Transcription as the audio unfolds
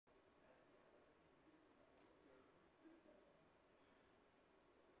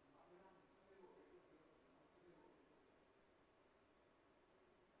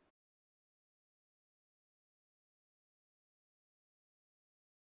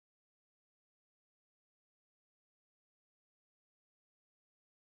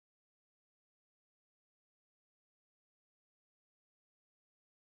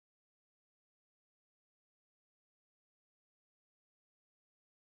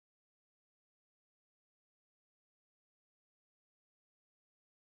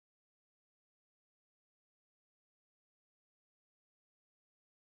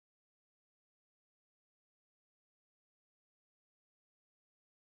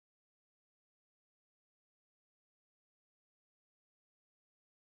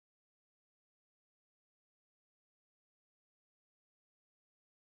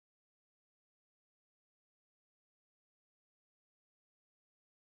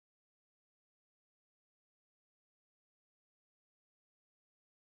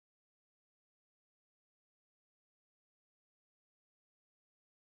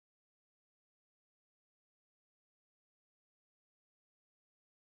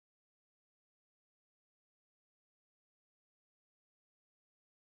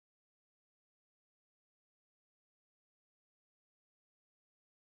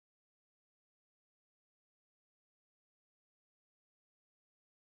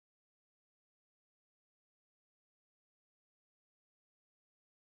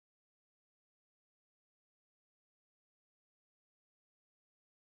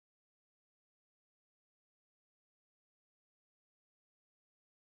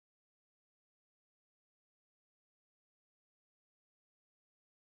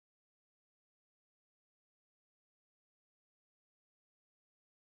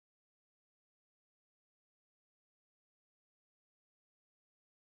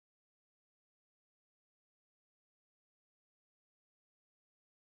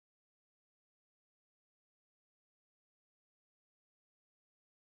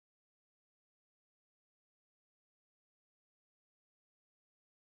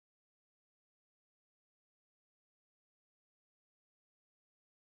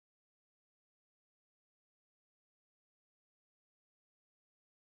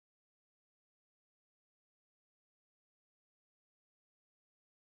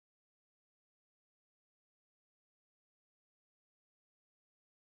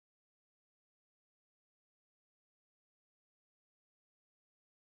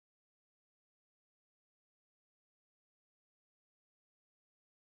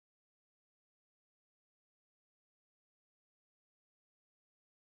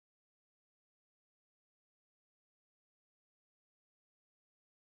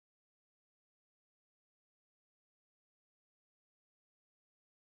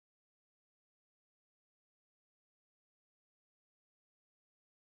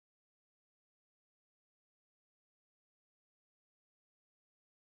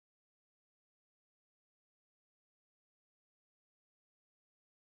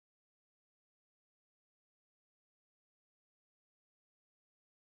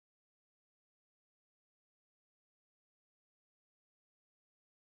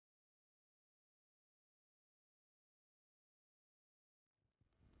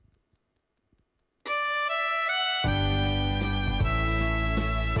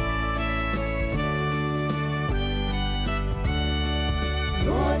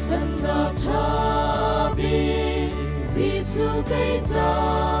chân ngập cha bi Giêsu cây cha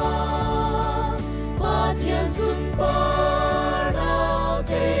ba thiên xuân ba nào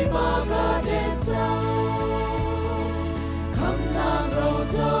cây ba ca đêm cha khăm nàng rau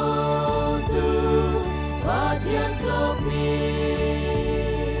châu tư ba thiên chốc mi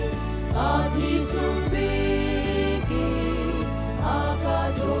a thi xuân bi kỳ a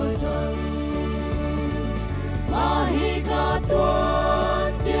ca trôi chân ma hi ca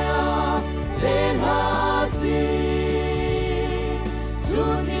tuan dia lên ha si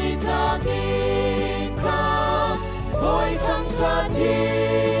Juni ta kinh kham bồi thăng cha thi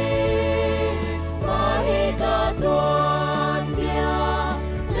ma hi ca tuan dia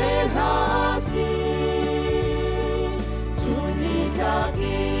lên ha si Juni ta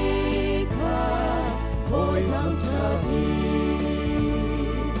kinh kham bồi thăng cha thi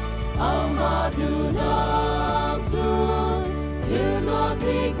Amaduna Thiên loan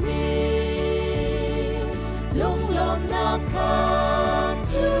thích mi lung lâm nạc than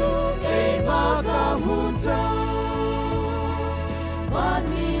chú cây ba ca hôn cha van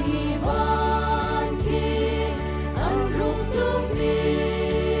mi van khi ăn rung trung mi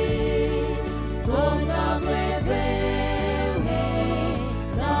tôn nạc lê về nghe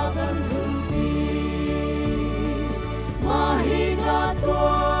nạc ăn rung mi ma hi ca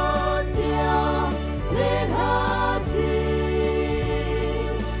tuan dia lên ha si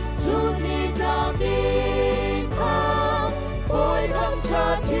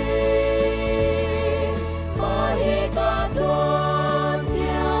cha thi ma hi ca tuan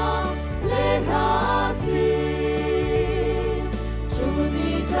dia lên ha si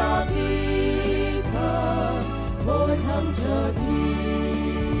Juni ta ki ka bồi thăng cha thi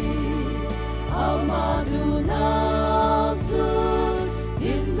Amaduna sun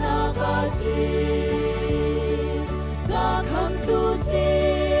in na ka si ka kham tu si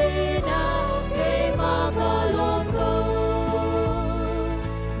na ke ma ka lo ko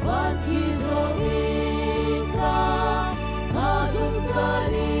khi gió in ca mà dung sa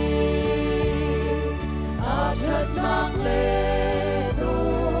đi a chặt mang lê đô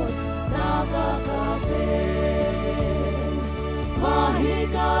na ca pe ma hi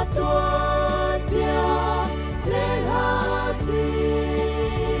ca tuan bia lên ha si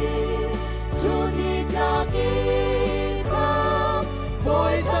Juni ta ki kham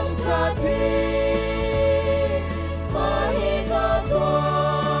bồi thăng cha thi ma hi ca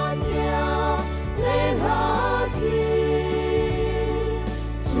tuan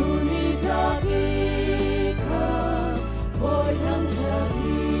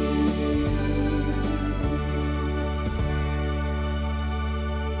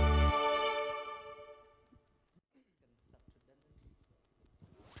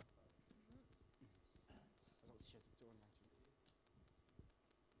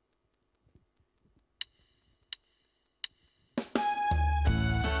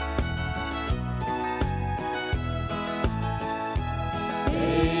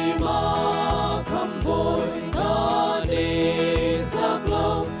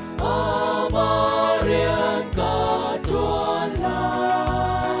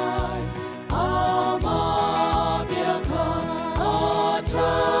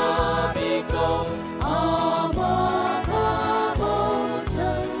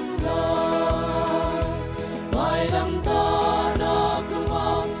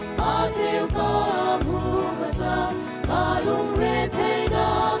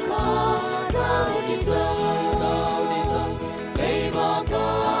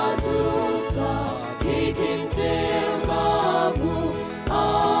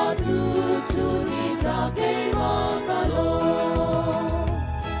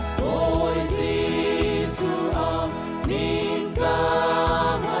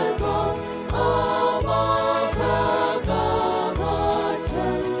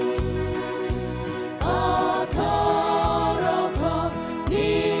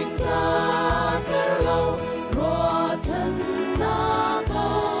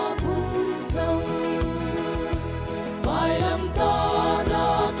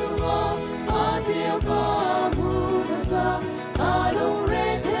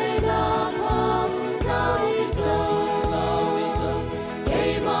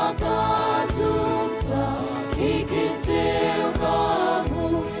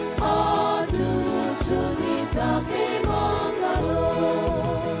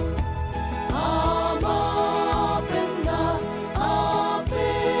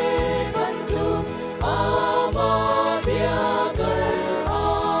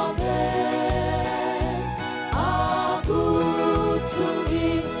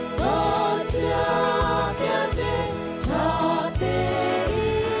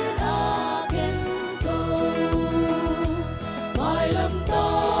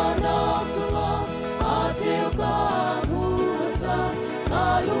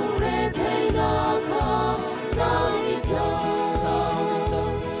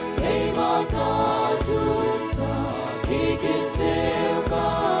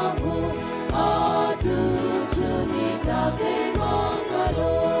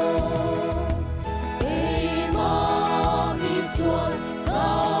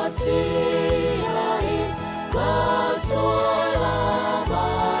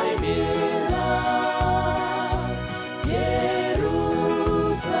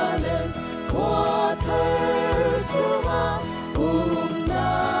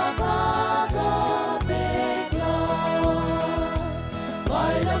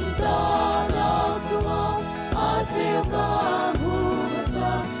bài lâm ta nào chúa a chiều ca mu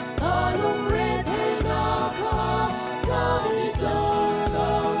sa ta lung re thế na kha ca đi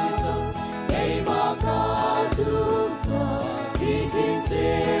chân ngày mà ca sum ta khi thiên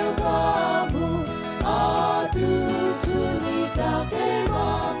chiều ca mu a tu chu ni ta ke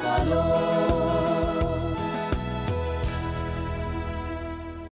ma ca lo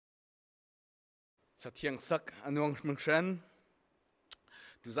thiang sak anong mengsan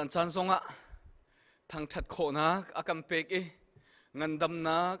tu zan chan zonga thang that kho nak akam pek e ngandam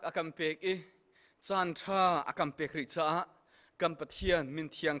nak akam pek e chan tha akam pek ri cha kam pathian min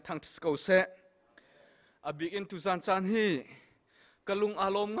thiang thang sko se abik in tu zan chan hi kalung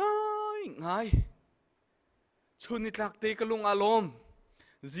alom ngai chuni tlak te kalung alom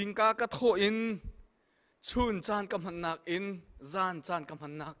zingka ka tho in chun chan kam han nak in zan chan kam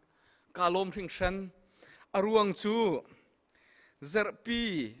han nak kalom thing shan aruang chu zer pi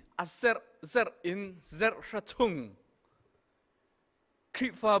a zer in zer rathung khri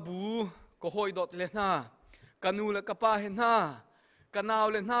fa bu ko hoi dot le na kanu le kapa he na kanaw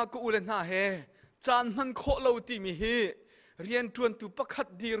le na ku le na he chan man kho lo ti mi hi rian tuan tu pakhat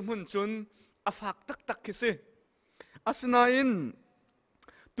dir mun chun afak tak tak ki se asna in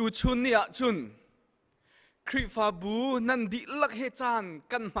tu chun nia chun khri fa bu nan di lak he chan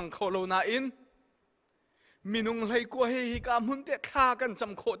kan mang kho lo na in minung lai ko he hi ka mun te kha kan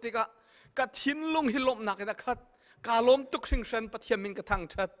cham kho te ka thin lung hi lom nak da khat ka lom tuk hring shan pathiam min ka thang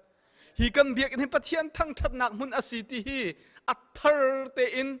that hi kan biak in pathian thang that nak mun asiti hi athar te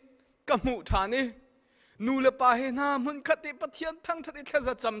in ka mu thani nu le pa he na mun khat te pathian thang that i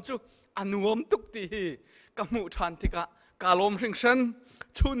thla cham chu anuom tuk ti hi ka mu than ti ka lom hring shan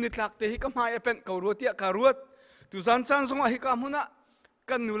chun ni tlak te hi ka mai pen ko ro tia ka ruat tu zan chan song hi ka muna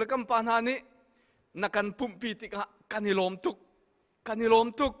kan nu le kam pa na ni na kan pum pi ti ka kanilom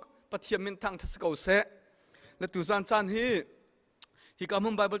tuk pathiam min thang thas ko se le tu zan chan hi ka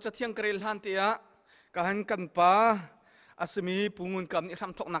mun bible cha thiang karel han te a ka han kan pa asmi pungun kam ni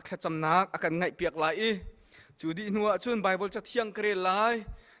ram thok nak kha cham nak akan ngai piak lai i chu di nuwa chun bible cha thiang karel lai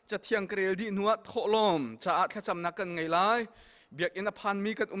cha thiang karel di nuwa tholom cha a kha cham nak kan ngai lai biak ina phan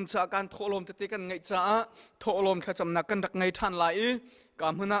mi kan cha kan tholom te kan ngai cha tholom kha cham nak kan rak ngai than lai i ka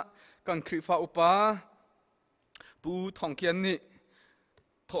huna kan khri fa upa pu thong kian ni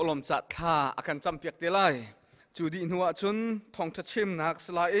tholom cha tha akan cham piak te lai chu di nuwa chun Thawngtha chim nak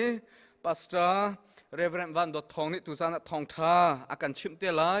slai pastor reverend Dawt Thawng ni tu zan Thawngtha akan chim te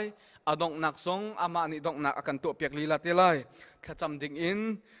lai adong nak song ama ni dong nak akan to piak lila te lai kha cham ding in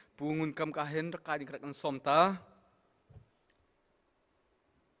pungun kam ka hen ka ding kan som ta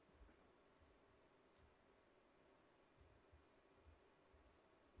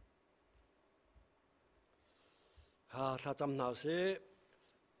ถ้าจำหนาวเส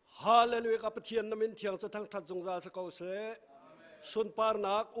ฮาเลลูยากับเทียนน้ำมินเทียงจะทั้งทัดจงจาสกาวเสสุนปาร์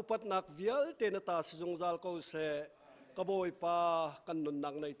นักอุปัตนักเวียลเตนตาสจงจาลกาวเสกบอยปากันนุนนั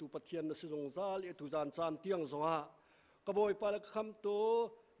กในตุปเทียนสจงจาลตุจานจานเตียงจงฮะกบอยปาลคำตัว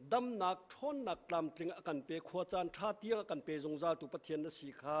ดำนักทนนักลำตริงกันเปขวจานชาเตียงกันเปจงจาลตุปเทียนสี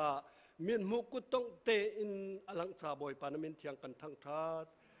ขามีนมุกุต้องเตอินอลังซาบอยปาน้ำมินเทียงกันทั้งทัด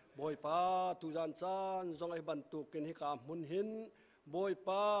บอยป้าตุจานจานจงไอ้บรรทุกกินให้กามุนหินบอย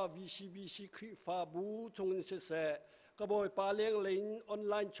ป้าวิชีคริฟาบูชงอินเสะก็บอยป้าเลี้ยงลิงออน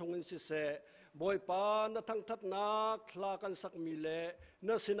ไลน์ชงอินเสะบอยป้าณทั้งทัดนักทลากันสักมีเล่ณ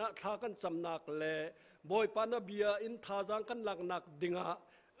สินะทลากันจำนักเล่บอยป้าณเบียอินทาจังกันหลักนักดิ่งะ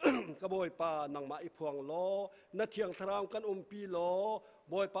ก็บอยป้านังมาอีพวงล้อณเทียงทรามกันปีล้อ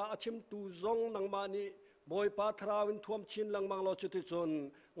บอยป้าอาชิมตูจงนังมานีบอยป้าทราวินทวมชินลังมังโลจุติจน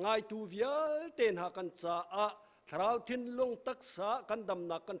ง่ายตูเวียเต้นหากันจ้าทราวทินลงตักษะกันด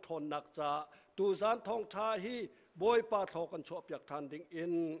ำนักกันทนนักจ้าตูจานทองทาฮีบอยป้าทอกันชอบอยากทานดิ่งอิ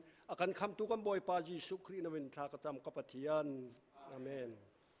นอากันคำตูกันบอยป้าจีสุครีนวินทากระจำกับปะเทียนอาเมน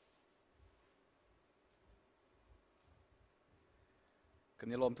กัน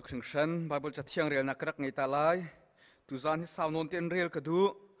ยลมทุกสิ่งฉันไบเบิลจะเที่ยงเรียนนักรักไงตาลายตูจานที่สาวนนเตียนเรียลกระดู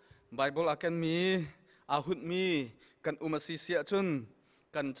ไบเบิลอากันมีอาหุดมีกันอุมาซีเสียจุน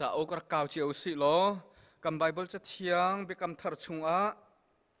กันจะเอากระกาวเจียวสิโลกันไบเบิลจะเที่ยงไปกำทาร์ชุงอา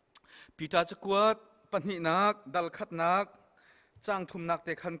ปีตาจะกวดปัญหินักดัลขัดนักจ้างทุมนักเต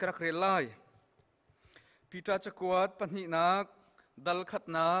ะขันกระเรลายปีตาจะกวดปัญหินักดัลขัด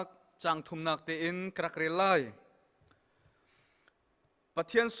นักจ้างทุมนักเตะอินกระเรลายปะเ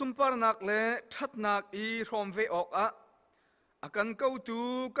ทียนซุมปาร์นักเละทัดนักอีรอมเวออกอากันเก้าตู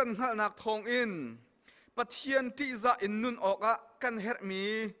กันหานักทองอินปะเทียนที่จะอินนุนออกกันเฮรมี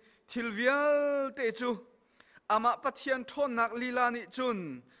ทิลเวียลเตจู อามาปะเทียนทนนักลีลานิจุน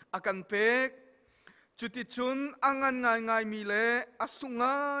อากันเป็กจุติจุนอังันง่ายมีเละอสุง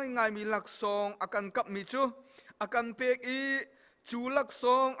ง่ายมีหลักซองอากันกับมีจูอากันเป็กอีจูหลักซ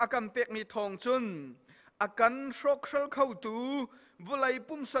องอากันเป็กมีทองจุนอากันชกเชลเข้าตูวุไล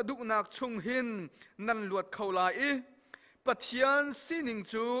ปุ่มสะดุนักชงหินนันลวดเข้าลายปะเทียนสินิง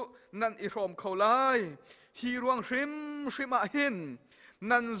จูนันอิรอมเข้าลายฮีรวงริมมาหิน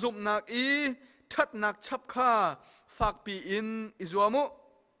นันจุมนักอีทัดนักชับข้าฝากปีอินอิจวมุ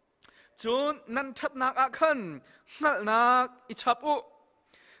จูนนันทัดนักอาคันหัลนักอิชับอุ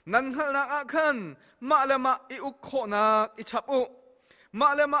นันหัลนักอาคันมาเลมาอิอุโคนักอิชับอุมา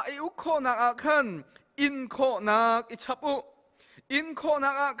เลมาอิอุโคนักอาคันอินโคนักอิชับอุอินโคนั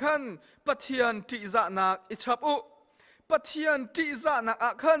กอาคันปะเทียนติจานักอิชับอุปะเทียนติจานักอ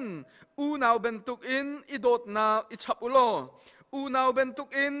าคันอูนาวเบนตุกอินอิโดดนักอิชับอุโลอูนาวเบนตุก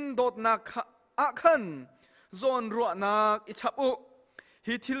อินโดดนักอาคันโซนรัวนักอิชับอุ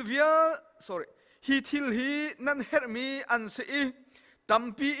ฮิทิลเวียฮิทิลฮีนันเฮร์มีอันซีตัม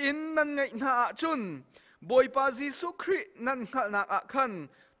ปีอินนันไงนาจุนบอยปาจิสุครีนันขนักอาคัน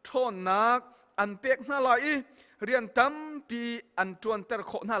ทอนนักอันเป็กนาลายเรียนตัมปีอันจวนเตอร์โ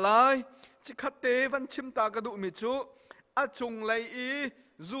คนาลายจิคัตเตวันชิมตากระดูมิจูอาจงไล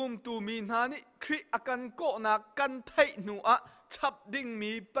ซูมตูมีนานิครีอากันโกนักกันไทนูอะชับดิ่ง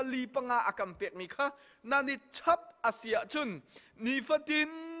มีปลีปังอากันเป็กมีค่ะนันนิชับอาเซียจุนนิฟติน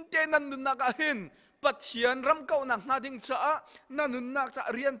เจนันนุนักหินปัจเจียนรำเก้านักนาดิ่งจ้านันนุนักจะ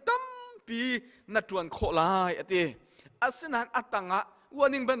เรียนตั้มปีนัดจวนโคลายอติอาศินันอัตังะวัน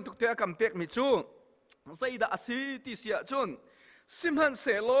นี้บรรทุกเตะอากันเป็กมีจูใจดาอาศิติเสียจุนสิมหันเซ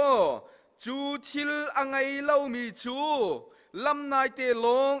โลจูทิลอังไงเล่ามีจูลำนายเตล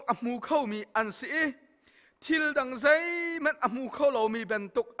งอมูเข้ามีอันสิทิลดังใจมันอมูเข้าเรามีบรร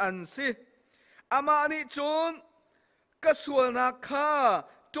ทุกอันสิอามานิจูนกระสวนักข้า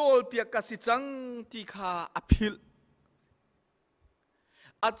โจลเปียกกสิจังที่ข้าอภิล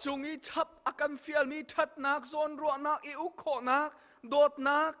อาจงอีชับอากันเฟียลมีทัดนักโซนรัวนักอิอุโคนักโดด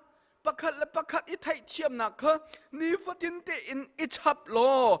นักประคัดและประคัดอิไทยเทียมนักค่ะนี่ฟตินเตอินอิชับโล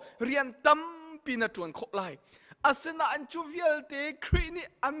เรียนตั้มปีนัดจวนโคไลอาศนาอันจูเวียลเตครีนี่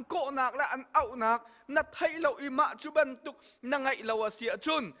อันโกนักและอันเอานักนัดไทยเราอิมาจูบันตุกนังไงเราเสีย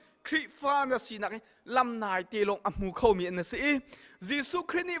จุนคริฟานาสีนักลำนายเตลงอมูเข้ามีอันสิยิสุ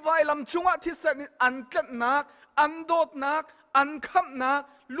ครินิไวลำจงที่สันอันกันนักอันโดดนักอันขับนัก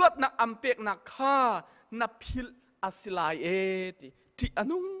ลวดนักอัมเปกนักข้านับพิลอาศิลายติที่อ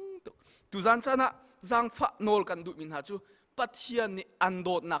นุตุจันชนะจังฟ้าโนลกันดูมินหาจูปัจเจียนนี่อันโด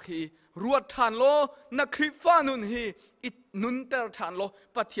ดนักฮีรวดทานโลนักคริฟานุนฮีอินุนเตอร์ทานโล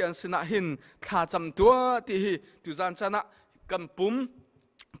ปัจเจียนสนะหินข้าจำตัวที่ฮีตุจันชนะกัน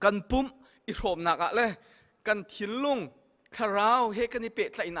ปุ่มอิรอมนักอะเลยกันทิลลุงคาราวเฮกันนี่เป็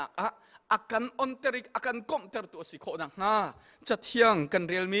ดไหลนักอะอากันออนเตริกอากันก้มเตอร์ตัวสิโคนักนะจัดเที่ยงกันเ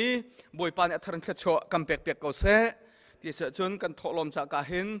รียลมีบอยปานอัทรันเขชกันเปียกเกาเสที่เสจนกันทอลมจากา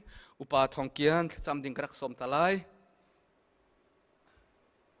หินอุปาทองเกียนจำดิ่งกระสมตะไล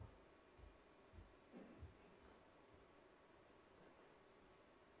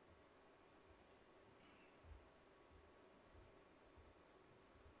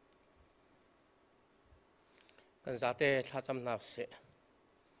กันซาเตท่าจำนับเส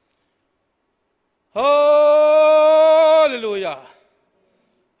ฮาเลลูยา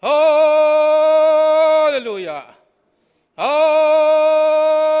ฮาเลลูยาฮา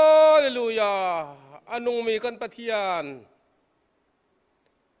เลลูยาอันนุ่งมีกันปะเทียน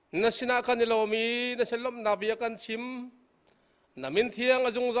นัชนาคันโลมีนัชลมนาบีกันชิมนามินเทียงอ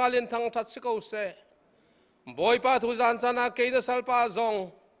จงซาเลนทางทัดสกาวเสบอยปาทุจานจานาเกยนสัลปาจง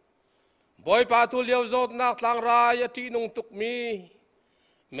บอยปาทุเลียวโจดนักทางรายที่นุ่งตุกมี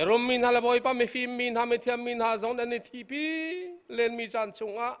เมรุมมินฮาลบอยปาไม่ฟิมมินฮาไม่เทียมมินฮาจงนันทีพีเลนมีจันชุ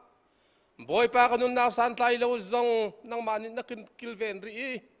งะบอยปากันุนนักสันไลเลวจงนังมานินักกิลเวนรี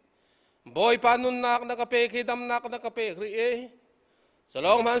บอยปานุนนักนักเปกดำนักเปกรีสล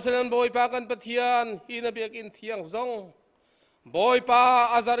องมันเสนบอยปากันปะเทียนฮีนเบียกินเทียงจงบอยปา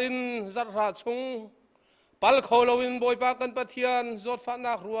อาซารินจัดราชุงปัลโคลวินบอยปากันปะเทียนจดฟัน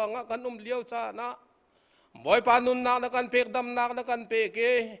นักรัวงกันเลี้ยวจานะบอยปานุนนักกันเปกดำนักกันเปก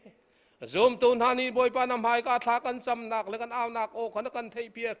จมตุนฮานีบอยปานำหายกาทากันจำนักและกันเอานักโอกันกันเท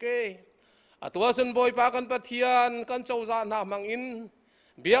เปียเกตัวสุนบอยปากันปะเทียนกันเจ้าจานามังอิน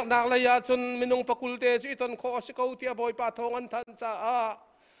เบียกนักเลยาจุนมินุงปกุลเตจิตันโคอสิกาวเตียบอยปาทองอันทันจ้า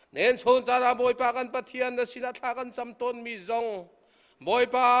เน้นชนจาราบอยปากันปะเทียนและศิลาทากันจำต้นมีจงบอย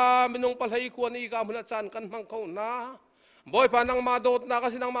ปามินุงปะไหลควรอีกามุนจันกันมังเขานา boy pa nang madot na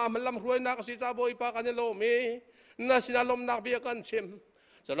kasi nang mamalam ruay na kasi sa boy pa kanilomi na sinalom na biyakan chim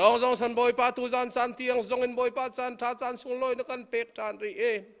sa long zong san boy pa tuzan san tiang zongin boy pa san ta san sungloy na kan pek tan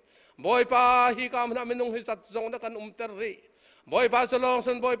ri boy pa hikam na minung hisat zong na kan umterri boy pa sa long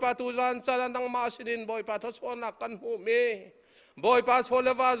san boy pa tuzan san nang masinin boy pa toson na kan humi boy pa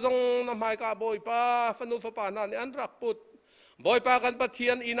soleva zong na mai ka boy pa fanu fa pa na ni andrak put boy pa kan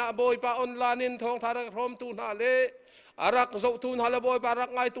pathian ina boy pa online thong thara rom tu na le arak zo tu na le boy pa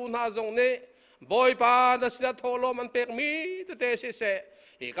arak ngai tu na zong ne boy pa na sina tholo man pek mi te se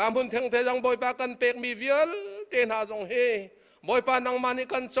i kamun theng te jang boy pa kan pek mi vial te na zong he boy pa nang mani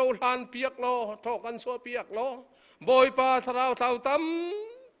kan chou han piak lo tho kan so piak lo boy pa tharau thau tam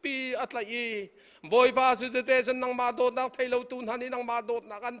pi atlai boy pa su te sen nang ma dot nak thailo tun hani nang ma dot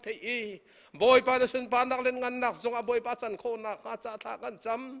nak kan thei boy pa na sun pa nak len ngan nak zong a boy pa chan kho nak ha cha tha kan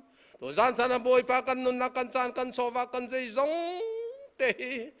cham to zan san boy pa kan nun nak kan chan kan so wa kan jei zong te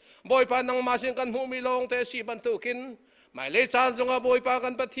boy pa nang ma sin kan hu mi long te si ban tu kin mai le chan zong a boy pa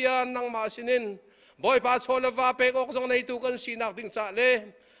kan pathian nang ma sinin boy pa chola wa pe ok zong nei tu kan si nak ding cha le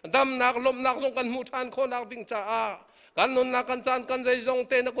dam nak lom nak zong kan mu than kho nak ding cha a kan nun na kan chan kan jai zong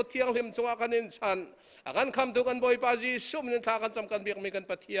te na ko thiang lim chunga kan in chan akan kham tu kan boy pa ji sum nin tha kan cham kan biak mi kan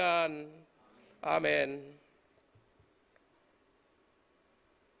pathian amen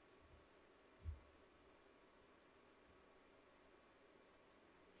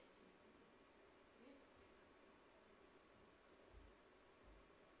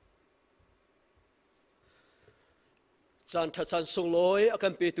chan tha chan sung loi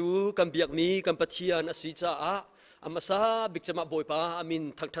akan pe tu kan biak mi kan pathian asi cha a amasa bik chama boy pa amin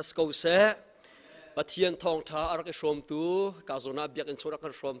thangthas ko se pathian Thawngtha arak shom tu ka zona biak in chora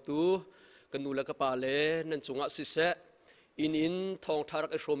kan shom tu kanula ka pale nan chunga si se in Thawngtha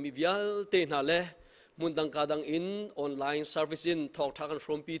arak shom mi vial te na le mundang kadang in online service in Thawngtha kan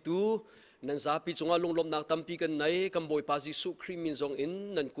shom pi tu nan za pi chunga lunglom nak tampi kan nai kan boy pa ji su krimin zong in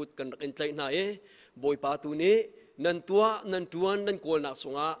nan kut kan in tlai na e boy pa tu ni nan tua nan tuan nan kol nak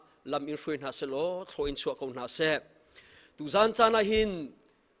chunga lam in shoi na se lo thro in chua ko na se tu zan chana hin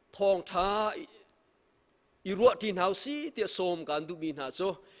Thawngtha i ruat tin hausi ti som kan du min ha cho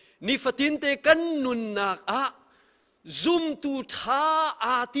ni fatin te kan nun nak a zoom tu tha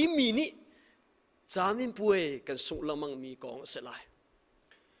a ti mi ni chamin puai kan su lamang mi kong se lai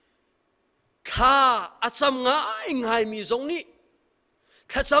kha acham ngai mi zong ni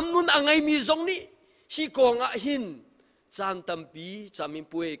kha cham nun angai mi zong ni hi kong a hin chan tampi chamin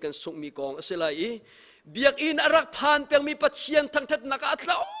puai kan su mi kong se lai biak in arak phan peng mi pathian thang that naka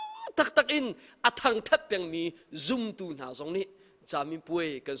atla tak tak in athang that peng mi zoom tu na zong ni chamin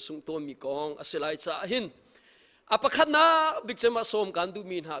puai kan sung to mi kong aselai cha hin apakhat na bikchama som kan du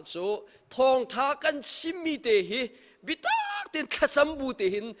min ha cho Thawngtha kan simmi te hi bitak tin khacham bu te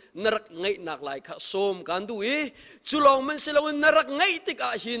hin narak ngai nak lai kha som kan du e chulong man selawin narak ngai tik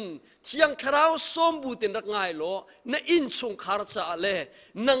a hin thiang kharau som bu tin rak ngai lo na in chung khar cha le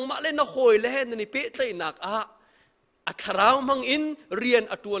nang ma le na hoi le na ni pe tlai nak a akharau mang in rian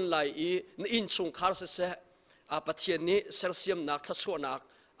atuan lai i na in chung khar se a pathian ni selsiam nak thachwa nak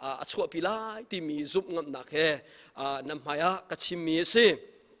a chua pilai ti mi zup ngam nak he nam haya ka chim mi se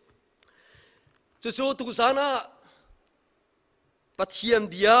chu tu sana pathian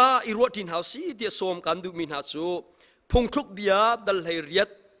bia i ruat tin hausi ti som kan du min ha chu phungthluk bia dal hai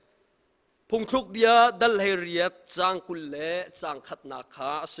riat phungthluk bia dal hai riat chang kul le chang khat na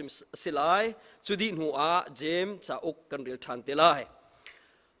kha silai chu din hu a jem cha ok kan ril than te lai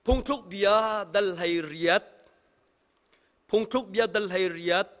phungthluk bia dal hai riat phungthluk bia dal hai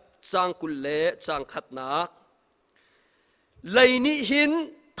riat chang kul le chang khat nak leini hin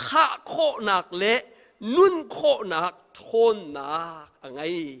tha kho nak le nun kho nak thon nak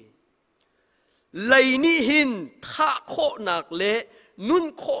angai leini hin tha kho nak le nun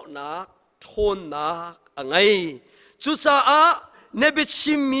kho nak thon nak angai chu cha a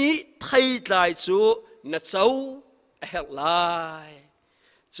nebechimi thai tlai chu na chau hel lai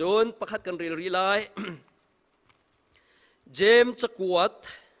chon pakhat kan ril ri lai jem chakwat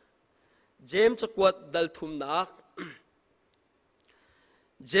dal thum nak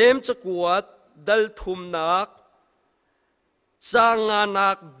jem chakwat dal thum nak changa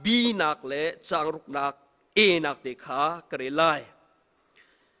nak bi nak le chang ruk nak e nak te kha kare lai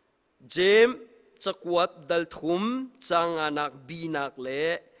jem chakwat dal thum changa nak bi nak le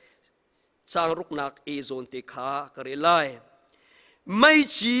chang ruk nak e zon te kha kare lai mai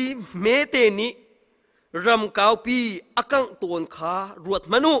chi me te ni ram kau pi akang ton kha ruat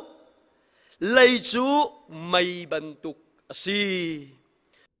manu lei chu mai bantuk asi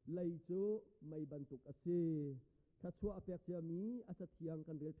lei chu mai bantuk asi ถ้าชั่วเปียกเจียมีอาจจะเทียง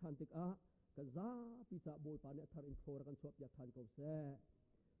กันเรียลทันติกะกันซาปีจะโบยปานเนี่ยทารินโครกันชั่วเปียกทันเขาแซ่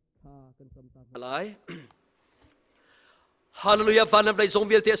ข้ากันสำตาอะไรฮาเลลูยาฟันในทรงเ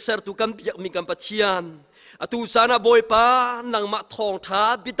วลเทเซอร์ตุกันเปียกมีกันปะเทียนอตุสานาโบยปานังมาทองท้า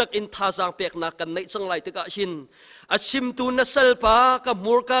บิดักอินทาจางเปียกนักกันในจังไรตะกะหินอาชิมตูนัสเซลปากับ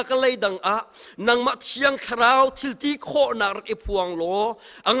มูร์กากะเลยดังอะนังมาเทียงคราวทิลตีโคนารักเอพวงโล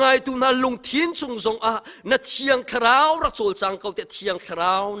อังไงตูนาลงทิ้นจงจงอะนัดเทียงคราวรักโจลจังเขาเทียงคร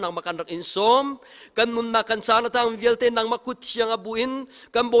าวนังมากันรักอินสมกันนุนนักกันจานาตังเวลเตนังมากุดเทียงอบุอิน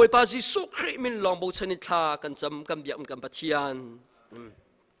กันโบยปาซิสุคริมินลองโบชนิทากันจำกันเบียมกันปะเทียน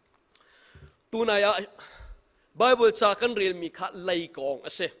ตูนายไบเบิลจากกันเรียนมีข้าไลกอง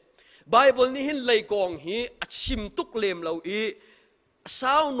เสไบเบิลนี้เห็นไลกองฮีอัดชิมตุกเลมเราอีส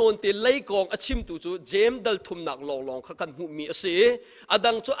าวนนติไลกองอัดชิมตุจูเจมดัลทุมนักลองข้ากันหูมีเสอ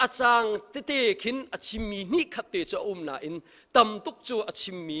ดังจูอาจางเตขินอัดชิมมีนี่ขัดเตจะนาอินตำตุกจูอัด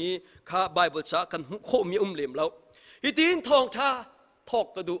ชิมมีข้าไบเบิลจากกันหูโคมีเลมเราฮิตินทองท่าทอก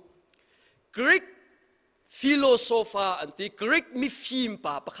กระดูกรีกฟิโลโซฟาอันที่กรีกมีฟิล์ม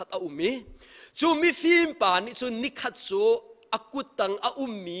ป่าประคัดอาอุมีจูมีฟิล์มป่านี่จูนิคัดจูอากุตังอาอุ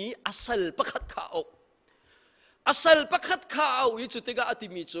มีอาศัลประคัดข้าวอาศัลประคัดข้าวนี่จูติกาอติ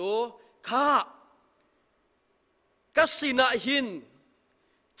มีจูข้ากัสินาหิน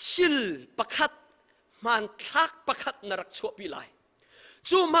ชิลประคัดมันทักประคัดนรักชั่วปีไล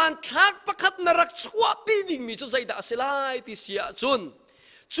จูมันทักประคัดนรักชั่วปีดิ่งมีจูใจด่าเสลายที่เสียจุน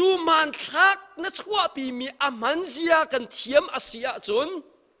จูมันทักนัชว่าปีมีอามันเสียกันเทียมอาเซียจุน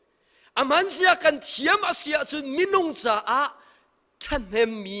อามันเสียกันเทียมอาเซียจุนมินุงจ้าท่านเห็น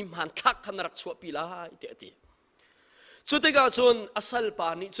มีมันทักขนาดชัวปีลาเดียดีจุดที่ก็จุนอาศัลปา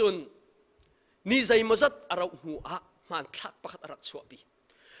นิจุนนี่ใจมันจัดเราหัวมันทักประคัดรักชัวปี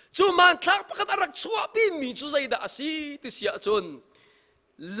จูมันทักประคัดรักชัวปีมีจุดใจด่าสิที่เสียจุน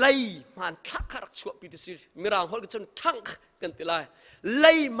ไล่มันทักรักชัวปีที่สิมีรางหอลก็จุนทั้งกันติลายไ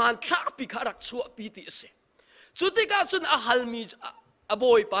ล่มันทักปีขารักชัวปีที่เสจุดที่ก็จุนอาฮัลมีอบ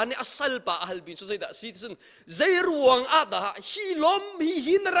อยปานี่อาศัลปาอาฮัลมีจุดใจด่าสิที่สุนใจรวงอาดาฮิลมฮิ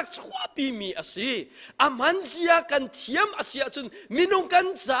หินรักชัวปีมีอาศิอามันเสียกันเทียมอาเซียจุนมินุงกัน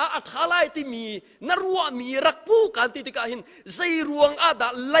จ้าอัฐาไลที่มีนรัวมีรักปูกันที่ติกาหินใจรวงอาดา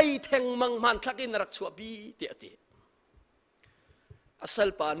ไล่แทงมังมันทักอินรักชัวปีที่อดีอาศั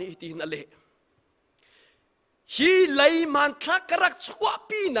ลปานี่ที่หินอะไรฮีไลมันทักรักชัว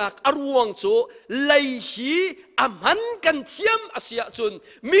ปีนักอรวงโจไลฮีอามันกันเทียมอาเซียจุน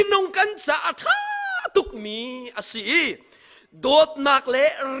มินงกันจะอัฐาตุกมีอาศีโดดนักเล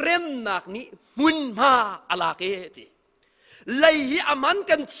ะเร็มนักนี้มุนมาอลาเกติไลฮีอามัน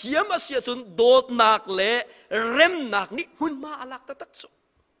กันเทียมอาเซียจุนโดดนักเละเร็มนักนี้มุนมาอลากตักโจ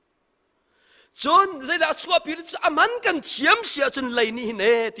จนใจด่าชัวปีจะอามันกันเทียมเสียจนไลนี่เน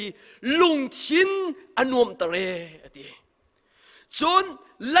ติลุงชินอนุมตะเรติจน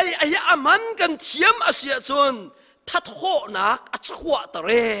ไลไอ้อามันกันเทียมอาเสียจนทัดโหนักอัจฉวตะเร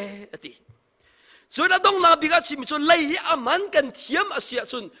ติจนอดงนาบิกาชิมจนไลอามันกันเทียมอาเสีย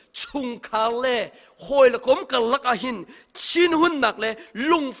จนชุงคาเลหอยละกมกันลักอาหินชินหุ่นนักเล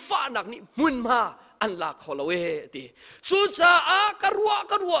ลุงฟ้านักนี่มุนมาอันลากเขาละเวติจูจ้าอากรั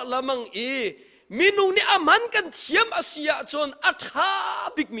วละมังอีมินุนี่อามันกันเทียมอาเซียจนอัฐา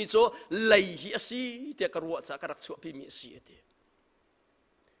บิกมิโจไลฮิอาซีเตกรัวจากรักชัวพิมิอาเซียติ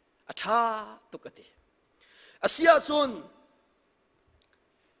อัฐาตุกติอาเซียจน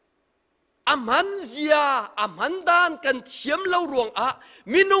อามันเซียอามันดานกันเทียมเล่ารวงอะ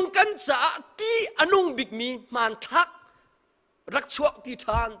มินุกันจะที่อนุงบิกมีมันทักรักชัวพิธ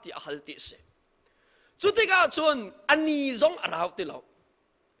านที่อาฮัลติเสจุดที่ก้าจนอันนี้จงอราวติเรา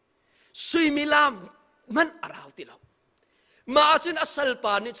สุยมิลามมันอราวติเรามาจนอัศลป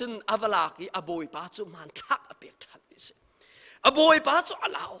านี่จนอวลากีอโบยป้าจุมันทักอเปียกทันติเสอโบยป้าจุอ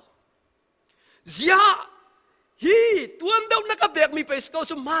ลาวเสียฮีตัวเดียวนักเปียกมีไปสกอ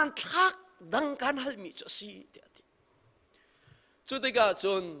จุมันทักดังกันฮัลมีจุสีเดียดีจุดที่ก้าจ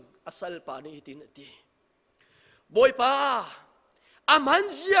นอัศลปานี่ตินดีโบยป้าอามัน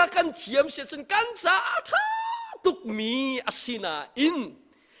เสียกันเทียมเสียจนกันจ้าท่าตุกมีอาศินาอิน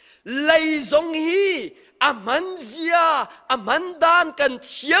ไลจงฮีอามันเสียอามันดานกันเ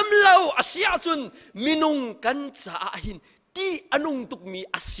ทียมเล่าอาเซียจนมินุงกันจ้าหินที่อนุงตุกมี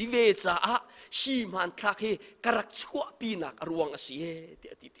อาศิเวจ้าชีมันทักเฮกรักชัวปีนักรวงอาเซียเดี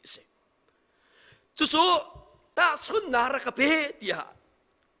ยติเสจู่ๆตาชุนนารักเปติฮะ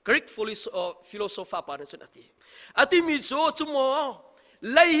กรีกฟิโลโซฟาปานจุนอติมีโจจุโม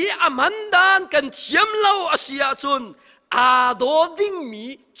ไลอามันดานกันเทียมเล่าอาเซียจุน อาโดดิ้งมี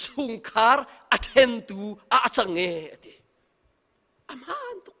ชุงคาร์อัเทนตูอาจังเงติอามั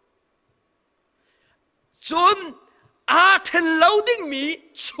นตุจนอาเทนเลาดิ้งมี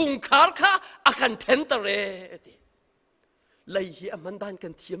ชุงคาร์ค่ะอากันเทนตะเรติเลยเฮียมันด้านกั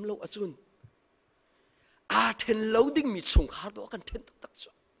นเทียมเลาจุนอาเทนเลาดิ้งมีชุงคาร์ตัวกันเทนตักจุ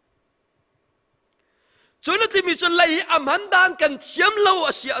จนที่มีจนเลยอามันด้านกันเทียมเลา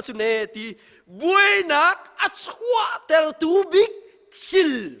อาเสียจุนเนติบุยนักอัศวะเตอร์ตูบิกสิ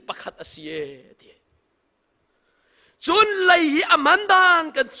ลประคัดอาเซียดีจนเลยอามันดาน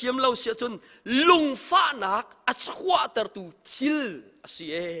กันเทียมเราเสียจนลุงฟ้านักอัศวะเตอร์ตูสิลอาเซี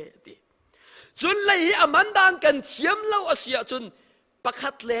ยดีจนเลยอามันดานกันเทียมเราอาเซียจนประคั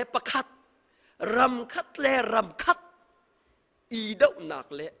ดเลประคัดรำคัดเลรำคัดอีเดาหนัก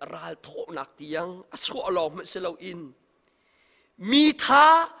เลราลโทหนักเตียงอัศวะลองไม่เสียเราอินมีท่า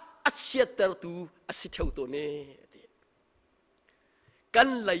อัศเชตเตอร์ตูอัศเทวตัวเนกัน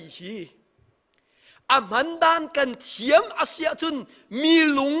เลยฮีอามันดานกันเทียมอาเซียจุนมี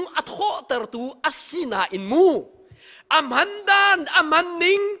ลุงอัทโคเตอร์ตูอัศินาอินมูอามันดานอามัน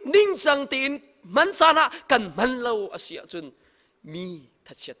นิ่งจังตีนมันซานะกันมันเล่าอาเซียจุนมี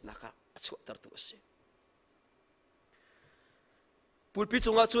ทัดเช็ดนะคะอัศวเตอร์ตูอาเซียพูดพิจ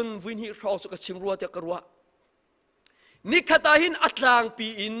งอาจุนวินิเราสุกชิมรัวเตกรัวนิคตาหินอัตลางปี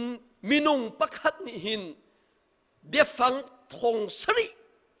อินมินุงปักหัดนิหินเบียฟังทองสริ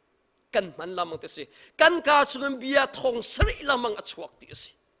กันมันลำมังเตสิกันกาสุนเบียทองสริลำมังอัจวกเต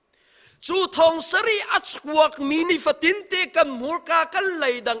สิจูทองสริอัจวกมีนิฟตินเตกันมูร์กากันเล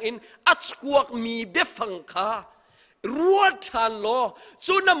ยดังอินอัจวกมีเบียฟังคารัวทันโล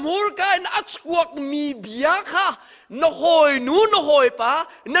จูนมูร์กาอินอัจวกมีเบียค่ะนหอยนูนหอยปะ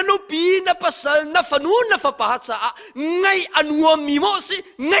นันุปีนับสัลนัฟนูนัฟปะฮัษะไงอนุมมีโมสิ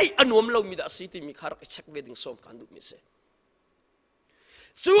ไงอนุมเรามีดาสิที่มีคารักเช็คเวดิ้งสอมกันดูมิเส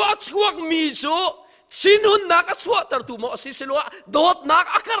จูอัจวกมีจูชินุนนักอัจวกตรตูโมสิสิลวะโดดนัก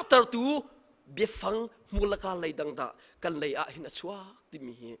อักตรตูเบียฟังมูลค่าเลยดังดากันเลยอะหินอัจวกที่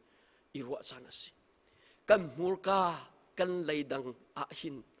มีอิรัวจานัสิกันมูลค่ากันเลยดังอะหิ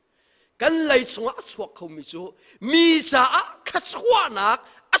นกันเลยชงอัศวะเขามีจูมีจ้าขัดขวานัก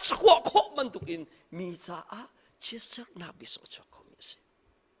อัศวะโคมันตุกินมีจ้าเชื่อสักนับบิสอัศวะเขามีสิ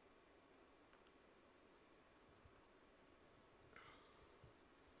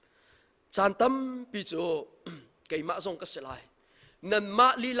จันตั้มปีจูไก่มาซงกัสลายนันมา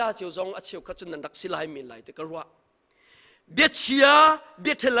ลีลาเจียวซงอัศวะขัดจนนันดักสิลายมีลายแต่กระว่าเบียดเชียเ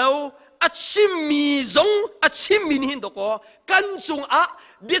บียดเทลาอัดชิมมีซงอัดชิมมีหินตกกันจง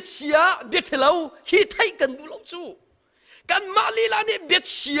เบียดเชียเบียดเทลาฮีไทยกันดูเราจูกันมาลีลานี่เบียด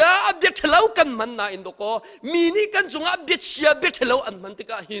เชียเบียดเทลากันมันนาอินตกมีนี่กันจงเบียดเชียเบียดเทลาอันมันติ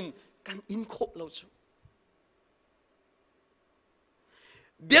กาหินกันอินโคเราจู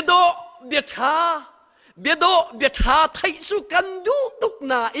เบียดโดเบียดฮาเบียดโดเบียดฮาไทยจูกันดูตุก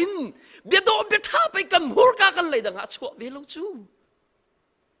นาอินเบียดโดเบียดฮาไปกันหัวกากันเลยดังชัวเวเราจู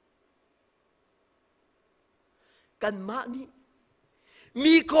กันมานี่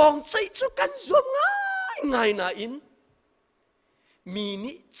มีกองใจจุกันสวมง่ายนะอินมี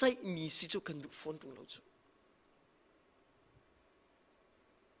นี่ใจมีสิจุกันดูฟอนตรงเราจู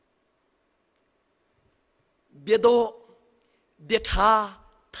เบียโดเบียทา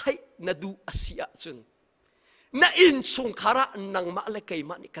ไทยนาดูอาเซียจุนน่าอินสงคาระนังมาเลกัย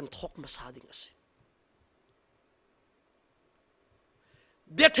มานี่กันทอกมาซาดิงอาเซีย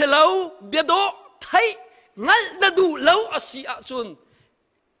เบียเทลาเบียโดไทยงั้นนาดูเล่าอาเซียจน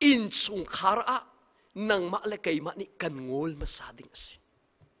อินสงคาระนังมาเลกัยมานี่กันงอลมาซาดิงสิ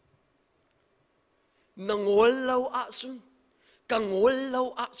นังงอลเล่าอาจนกันงอลเล่า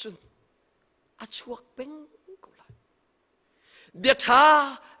อาจนอาชวกเป็งกุลาเบียทา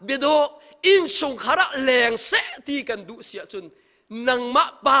เบียโดอินสงคาระแรงเสตีกันดูเสียจนนังมา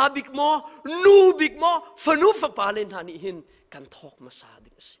ปาบิกโมนูบิกโมฟนูฟปาเลนหานิหินกันทอกมาซา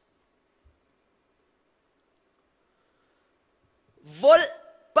ดิงสิวอล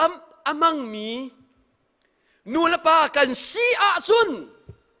ปั๊มอามังมีนูละปากันซีอาจุน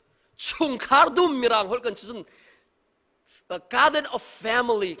ชุงคาร์ดุมมิรังฮอลกันจุน garden of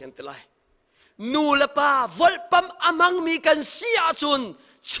family กันติไลนูละปาวอลปั๊มอามังมีกันซีอาจุน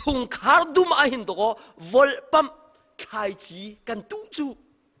ชุงคาร์ดุมอาหินโตวอลปั๊มขายจีกันตุจู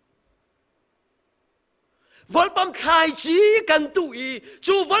วอลปั๊มขายจีกันตุอี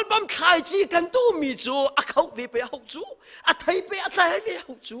จูวอลปั๊มขายจีกันตุมีจูอาเขาเวไปเอาจูอาไทยไปอาไทยเวเอ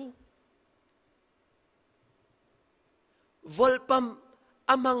าจูวอลปั๊ม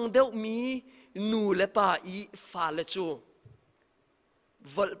อามังเดวมีนูเลปาอีฟาเลจู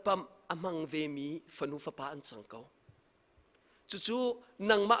วอลปั๊มอามังเวมีฟนูฟปาอันสังเกา จู่ๆ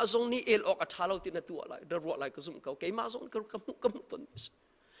นังมาซงนี่เอลออกอัฐาเราติดตัวอะไรเดือดร้อนอะไรก็สุ่มเขาเกยมาซงก็กำมุต้น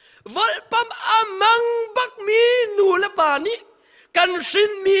วอลปั๊มอามังบักมีนูละปานี้กันสิ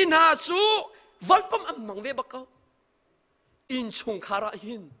นมีนาจูวอลปั๊มอามังเวบักเขาอินชงคารา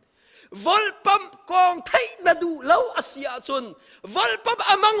หินวอลปั๊มกองไทยนาดูเล่าอาเซียจนวอลปั๊ม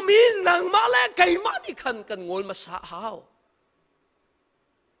อามังมีนังมาและไกมานี่ขันกันงอลมาสาหาว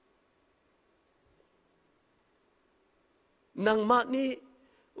นังมานี่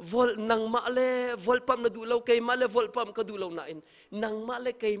วอลนังมาเลวอลปั๊มนาดูเล่าไกมาเลวอลปั๊มก็ดูเล่าหนาอินนังมาเล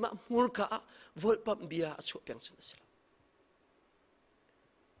ไกมามูร์กาวอลปั๊มเบียช่วยเพียงสุนัสิล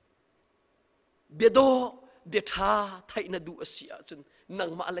เบียโดเบียท่าไทยนาดูอาเซียจนนัง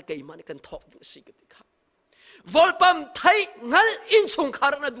มาเลไกมานี่กันทอกดิ้งสิกันติครับวอลปั๊มไทยงั้นอินชงคา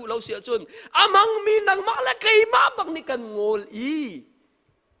ร์นาดูเล่าเสียจนอามังมีนังมาเลไกมาบังนี่กันงอลอี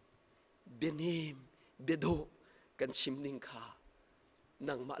เบียนิมเบียโดกันชิมนิงคา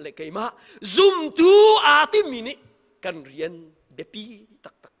นังมาเลกัยมาซุ่มตูอาติมินิกันเรียนเบปี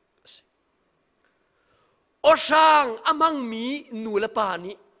ตักโอช่างอามังมีนูเลปา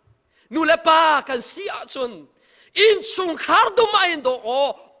นีนูเลปากันเสียจนอินสุงคาร์ดูมาอินโดโ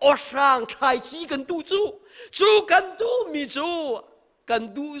อช่างไทยจีกันตูจูกันตูมีจูกัน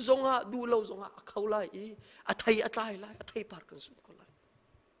ดูซงอาดูเล่าซงอาเขาไล่อาไทยอาไทยไล่อาไทยปาร์กันสุนเขาไล่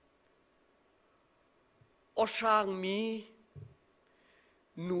โอช่างมี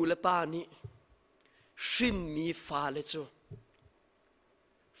นูเลปานีชินมีฟ้าเลจู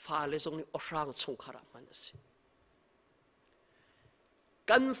ฟ้าเลจงนี่อช่างชงคารามันสิ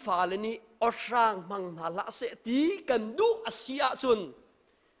กันฟ้าเลนี่อช่างมังมาละเสตีกันดูอาเซียจุน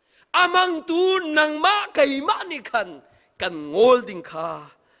อามังตูนังมาไกมานี่คันกันงอลดิงคา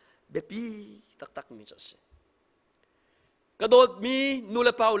เบปีตักมีจัสกระโดดมีนูเล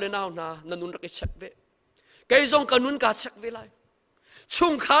ปาเลนาวนานันุนรักเช็คเวไกจงกันุนกาเช็คเวไลชุ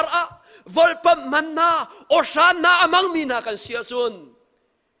งคาระวอลปั๊มมันนาโอชานนาอมังมีนากันเสียจน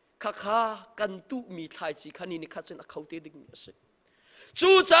ข้ากันตุมีทายจีขันนี่ข้าจนเขาเตดิ้งมีสิ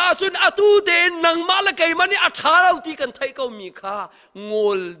จู่จ้าจนอตูเดนนังมาละไกมันนี่อัฐาเราตีกันไทยเขามีข้างอ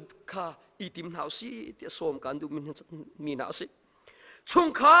ลข้าอีติมหาวสิเตียสมกันดูมีนาสิชุง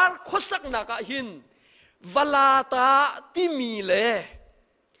คาร์ขสักนักหินวลาตาที่มีเล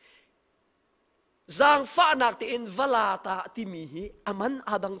จางฟ้านักที่อินวลาตาที่มีฮีอามัน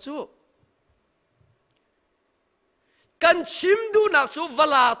อาดังจูกันชิมดูนักจูว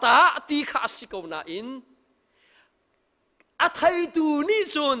ลาตาที่ข้าสิกาวนาอินอาไทยดูนี่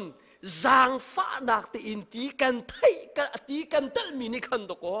จนจางฟ้านักที่อินที่กันไทยกันที่กันเตลมีนี่ขัน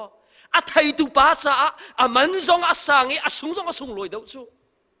ตกอาไทยดูป้าจ้าอามันจงอาสังอาสุงจงอาสุงลอยดาวจู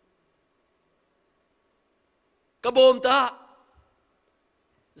กระบอมตา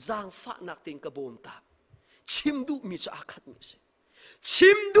จางฟ้านักติงกระบอมตาชิมดูมีจะอาคัดมีสิ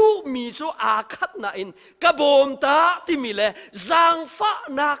ชิมดูมีจะอาคัดน่ะอินกระบอมตาที่มีเลยจางฟ้า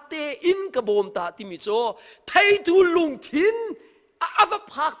นักเตอินกระบอมตาที่มีจะไทยดูลุงทินอาฟ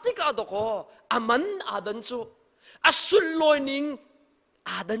พักที่กาดก็อามันอาดันจูอาสุลลอยนิง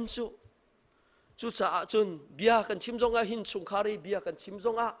อาดันจูจู่จ้าจนเบียกันชิมจงอาหินชงคารีเบียกันชิมจ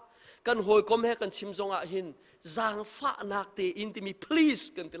งอากันหอยคมให้กันชิมจงอาหินจางฟ้านักเตอินที่มี please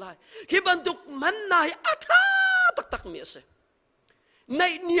กันที่ไรที่บรรทุกมันนายอาท่าตักเมียเสใน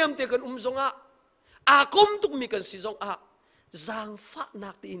เนียมเตกันจงอาคมตุกมีกันสิจงอาจางฟ้านั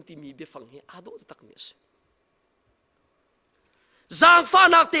กเตอินที่มีเบฟังเฮอาโดตักเมียเสจางฟ้า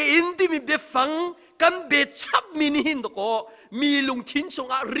นักเตอินที่มีเบฟังกันเบชับมินิหินตก็มีลุงทิ้งจง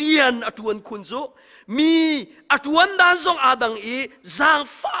อาเรียนอตวนคุณโจมีอตวนด้านจงอาดังอีจาง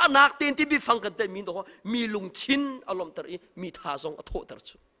ฟ้านักเตนที่บิฟังกันแต่มีตก็มีลุงทิ้งอารมณ์ตรีมีท่าจงอโทตร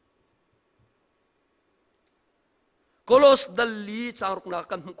จูโคลอสดัลลีจางรุกนัก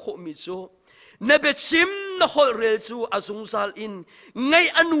กันโคมิโจเนเบชิมนฮอลเรลจูอาซุงซาลอินไง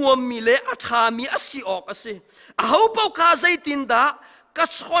อนุวมีเลอัฐามีอสิออกอสิอาหูเปาคาใจตินดากั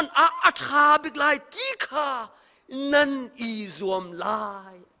ชอนอัฐาบิกไลตีขานันอีซวมไล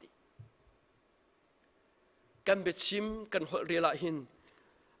กันเบชิมกันฮอลเรลาหิน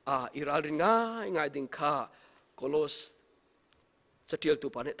อิราลิง่ายง่ายดิ่งขาโคลอสจะเทียลตุ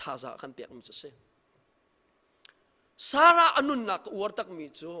ปานท่าจะกันเปียกมิจเสซาราอนุนนักอวดตักมิ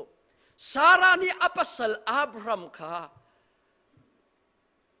จูสารานี่อัปสัลอับรามค่ะ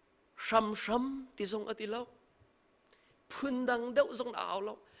ชัมที่ทรงอธิลาวพุนดังเดาทรงเอาแ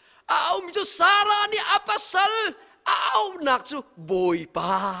ล้วเอามิจูสารานี่อัปสัลเอานักจูบอยป้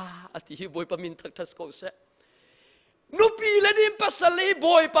าอธิบอยป้ามินทักทัสโกเซนุปีเลนิมปัสสัลเลยบ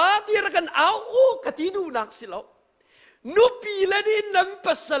อยป้าที่รักันเอากติดูนักสิแล้วนุปีเลนินนัม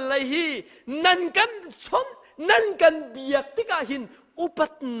ปัสสัลเลยนันกันชน นั่นกันเบียกที่กาหินอุปั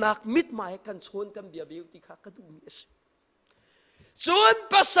ตนักมิดหมายกันชนกันเบียวิวที่ข้ากระดูมีสชวน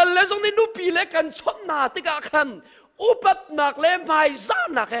ปัสสาวะตรงนี้นุปีเล็กันชนนาที่กาขันอุปัตนักเล่ไม่ซ่า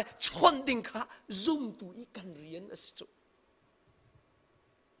นักแค่ชนดิ่งข้าซุ่มตุยกันเรียนสจุ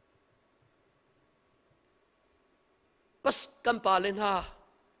ปัสกันปาเลนฮา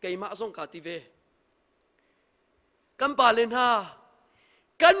เกี่ยมาส่งกาติเวกันปาเลนฮา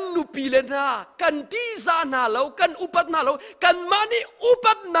กันนุปีเลนฮากันที่ซานาเรากันอุปัตนาเรากันมานี่อุ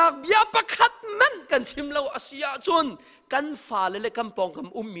ปัตนักเบียประคัดมันกันชิมเราอาศัยจนกันฟ้าเลยกันปองกัน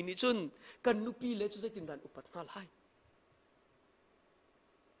มินิจนกันนุปีเลยจะได้ตินดันอุปัตนาไล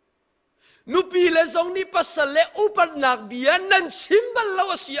นุปีเลซองนี่ปัสสาวะอุปัตนักเบียนั่นชิมบัลเรา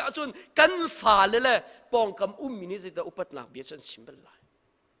อาศัยจนกันฟ้าเลยปองกันมินิจะได้อุปัตนักเบียจนชิมบัลไล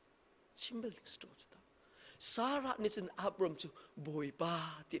ชิมบัลลิสต์จุดสาระนี่จึงอับรมจูบอยบ้า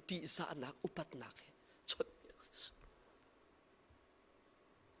ที่สานักอุปัตนักชด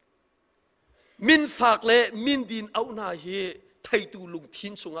มินฝากเล่มินดินเอาหน้าเฮไทยตูลุงทิ้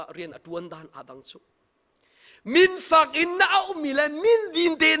งสงะเรียนอดวนดานอาดังจูมินฝากอินน่าเอามีและมินดิ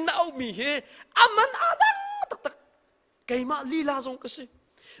นเดนน่าเอามีเฮอามันอาดังตักตักไก่มาลีลาจงกษ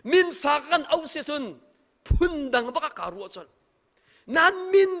มินฝากกันเอาเสียจนพุ่นดังบักการัวจนนั้น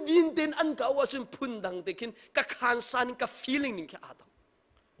มินดินเดนอันเก่าว่าจนพุ่นดังเด็กินกับคานซานิกับฟีลิ่งนี่แค่อาดัง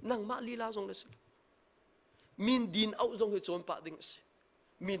นั่งมาลีลาจงเลยสิมินดินเอาจงให้โจนปะดิ่งสิ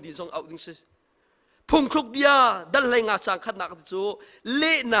มินดินจงเอาดิ่งสิพงครุกเบียดันเลยงาจังขัดนักจู่เล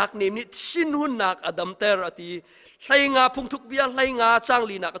ะนักเนมนี่ชินหุ่นนักอดัมเตอร์ตีเลยงาพงครุกเบียเลยงาจัง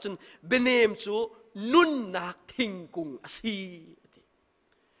ลีนักจนเบเนมจู่นุ่นนักทิ้งกุงอาศี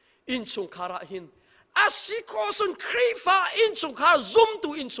อินชงคาราหินอาศิโคสุนครีฟ้าอินชงคาซุ่มตู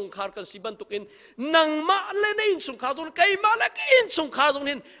อินชงคากันสิบันตุกินนังมาเลนอินชงคาตรงไกมาเลกอินชงคาตรง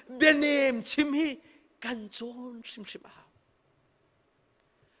นี้เบเนมชิมฮีกันโจนชิมอา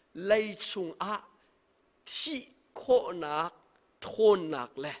เลยชงอาที่โคนักโทนนั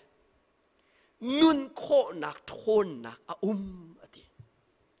กแหละนุนโคนักโทนนักอดี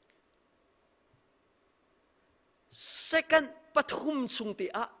second ปฐุมชุงเตี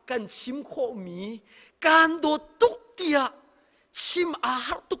ยกันชิมโคมีการโดตุกเตียชิมอาห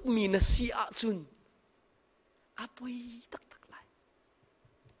ารตุกมีนสีอาจุนอาปุยตักไล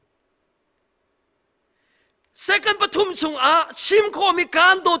second ปฐุมชุงชิมโคมีกา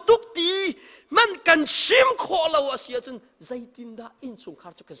รโดตุกตีมันกันชิมโคเราอาศัยจนใจตินดาอินชุงขา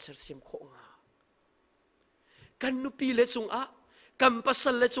จุกันเสียชิมโคงากันนุปีเลจุงกันปัสส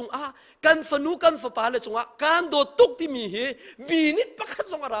เลจุงกันฟนูกันฟปาเลจุงกันโดตุกที่มีเฮบีนิดปัก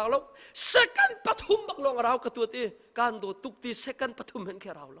จงเราแล้ว second ปฐุมบักลงเรากระตัวที่กันโดตุกที่ second ปฐุมเห็นแ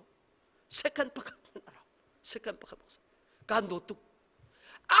ค่เราแล้ว second ปักเรา second ปักกันโดตุก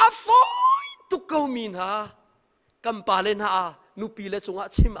ฟอยตุกเขามีนะกันปาเลนะนุปีเลจุง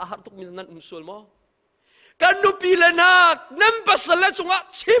ชิมอาหารตุกมีนั้นส่วนมั้งกันนุปีเลนะนั่นปัสสเลจุง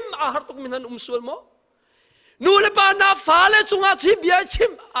ชิมอาหารตุกมีนั้นส่วนมั้งนูเลปานาฟ้าเลจุงที่เบียชิ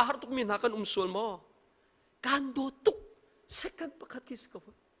มอาหารตุกมีนักันส่วนมั้งกันโดตุก second ปักที่สกปร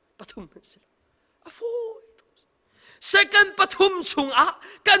กปฐุมเป็นสิละฟอย second ปฐุมจุง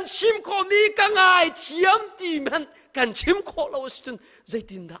กันชิมโคมีกันไงเทียมตีมันกันชิมโคเราสุดใจ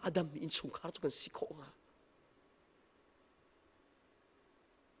ตินดาอดัมอินชุงขาจุกันสิโค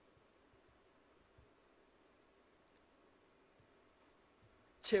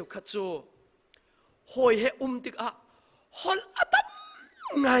เชลคัจโจหอยเฮติกฮอลอัตัม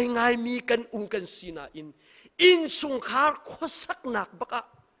ง่ายมีกันกันสีนาอินสุงคาร์ขสักหนักบัก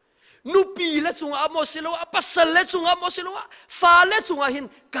นุปีเลจุงโมสิโลปัสสเลจุงโมสิโลฟ้าเลจุงหิน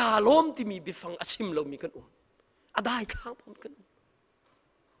กาลมที่มีบิฟังชิมเรามีกันได้ทางผมกัน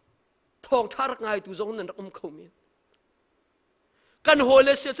ทองทารักง่ายตัวจงนั้นรักเขามีกันหอยเล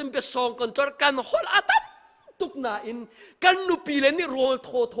เสียถึงเบสองกันตัวกันฮอลอัตัมตุกนากันนุปีเลนี่โรล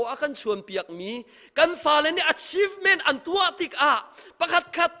โทกันชวนเปียกมีกันฟ้าเลนี่ achievement อันตัวติกประคัด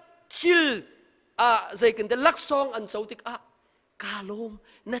คัดชิลใจกันแต่ลักซองอันเจ้าติกกาลม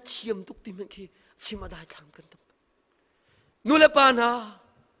นัดเชียมตุกติมันคือชิมาได้ทำกันตั้งนูเลปานา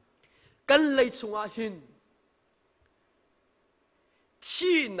กันเลยชงหิน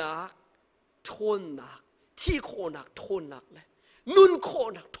ที่นักทนนักที่โคนักทนนักเลยนุนโค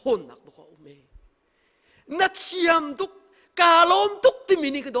นักทนนักตัวอุเมนัดเชียมตุกกาลมตุกที่มิ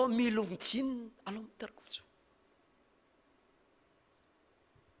นี่ก็โดนมีลุงชินอารมณ์ตระกุจ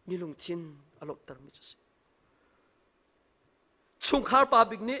มีลุงชินอารมณ์ตระมิจุสิชุงคาร์ปา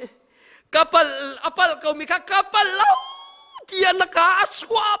บิกนี้kapal apal kau mika kapal lau dia naka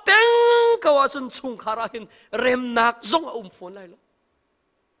aswa peng kau asun chung kharahin rem nak zong phone lai lo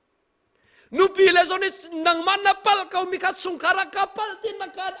นูปีเลซอนี่นังมันนับปัลเขามีขัดสุงคาระกับปัลตินนั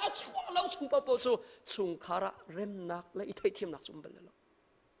กการอัศวะเราสุงปะโปจูสุงคาระเร็มนักและอิทธิเทียมนักสุงเบลล์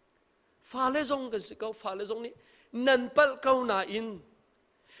ฟาเลซองกันสิเขาฟาเลซองนี่นันปัลเขาหน้าอิน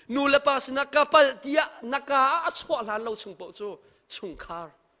นูเลปัสนักกับปัลเตียนักการอัศวะเราสุงปะโจูสุงคา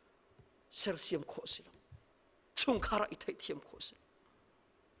ร์เซอร์เซียมโคสิลสุงคาระอิทธิเทียมโคสิ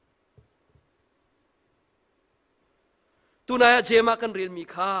ตัวนายเจมากันเรียนมี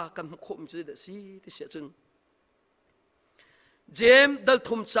ค่ากันขมจุดเดสีที่เสียจนเจมดัล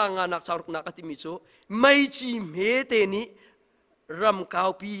ทุมจางานักจารุกนักติมิโจไม่จีเมเตนิรำกาว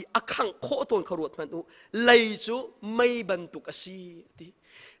ปีอักขังโคตนขรวดมันอุเลยจูไม่บรรทุกสีที่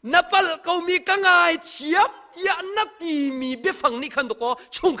นับปัลเขามีกังไงเทียมเทียนัดที่มีเบฟังนี่ขันตุก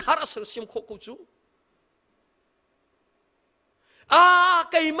ชงคาราเสริมโคกูจู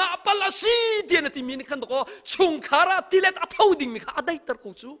ไก่มาปัลสีเดียนที่มีนี่ขันตุกชงคาราติเลตอัฐาวดิ่งมีข้าได้ตระ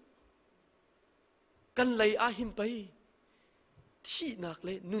กูจูกันเลยอาหินไปที่นักเล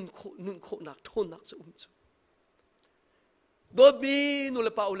ยนุนโคนักโทนักจะจูโดยมีนุเล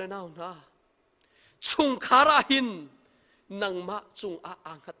ปาอุเลนาวนะชงคาราหินนังมาจงอา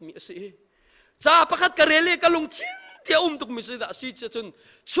หัดมีสิจ้าประคัดกระเรลีกะลงชิ้นเที่ยวตุกมิสิดาสิจน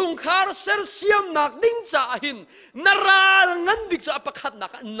ชงคาร์เซอร์เซียมนักดิ้งจ้าหินนารางันบิกจ้าประคัดนั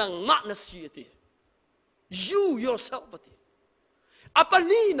กนังมาณสิติ you yourself ติapa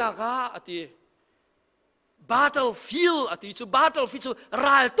นี่นักติ battlefield ติจู battlefield จู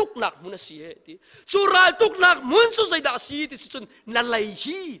รัลตุกนักมุนสิติจูรัลตุกนักมุนสุใจดาสิติจนนั่นเลย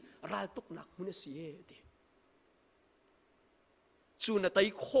ฮีรัลตุกนักมุนสิติจูนตัย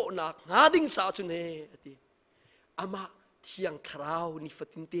โคนักหาดิ้งจ้าจูเนติอามาเที่ยงคราวนิฟั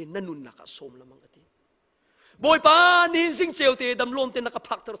ตินเตนันุนนักสมละมังติบอยปานินสิงเจียวเตดำลมเตนัก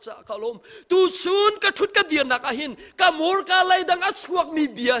พักตรจ้าขลมตูซูนกระทุดกระเดียนนักหินกะมูร์กะไลดังอัศวกมี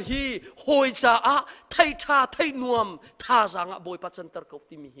เบียฮีหอยจ้าไทยท่าไทยนวมท่าจังบอยปัจจันตร์กบ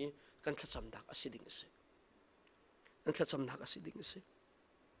ติมีฮีกันขจำนักอสิดิ่งเสกันขจำนักอสิดิ่งเส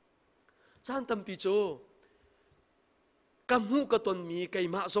จานตัมปิโจกำหูกระตุนมีไก่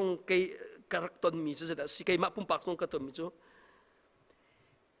มาทรงไก่กระตุนมีจะได้สิไก่มาปุ่มปากทรงกระตุนมีจ้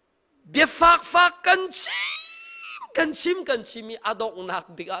เบียฟักกันชิมมีอดอกนัก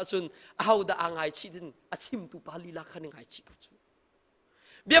บิกอาจุนเอาด่างไงชิดินอาชิมตุปาลีลักขันไงชิกุจู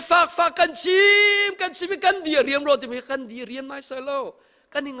เบียฟักกันชิมมีกันเดียเรียมโรติมีกันเดียเรียมนายเซโล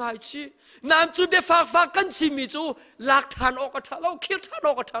กันไงชิน้ำจูเบียฟักกันชิมมีจูลักทานออกกระทะเราคิดทานอ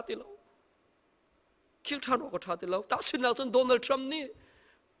อกกระทะติเราคิดทานออกกระทะติเราตัดสินแล้วจนโดนัลด์ทรัมป์นี่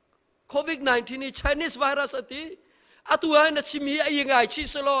โควิด-19 นี่ Chinese virus ติอาตัวนั้นชิมียังไงชิ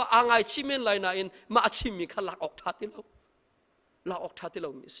สโลอ่างไงชิมินไลน์อินมาชิมีขลักออกทัดที่เรา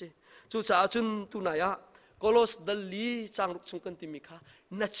มีสิจู่จ้าจุนตุนายะโกลสดัลลีจางรุกชงกันติมิค่ะ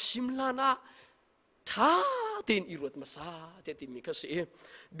นัดชิมลานะท่าตินอิรุตมาซาเตติมิค่ะสิ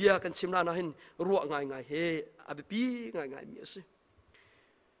เบียกันชิมลานะหินรัวง่ายเฮอเบปีง่ายมีสิ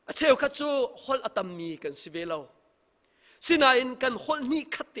เชลคัจจูฮอลอัตมีกันสิเวลาสินาอินกันฮอลนี่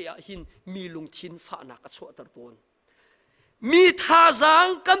คัตเตียหินมีลุงชินฟ้านักชัวตร์ตวนมีท่าจาง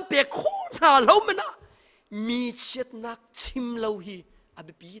กันเปียกโคหาเราไม่นะมีเช็ดนักชิมเราฮีอาเบ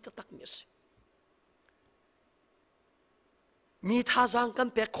ปีตักมีสิมีท่าจางกัน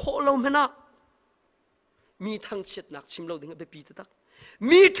เปียกโคเราไม่นะมีทั้งเช็ดนักชิมเราดึงอาเบปีตัก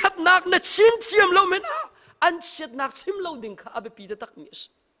มีทัดนักนะชิมเทียมเราไม่นะอันเช็ดนักชิมเราดึงข้าอาเบปีตักมีสิ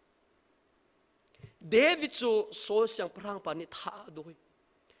เดวิดโจโซเสียงพรางปานิท่า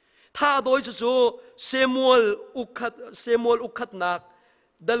โดยจู่เซมูลอุคัดนัก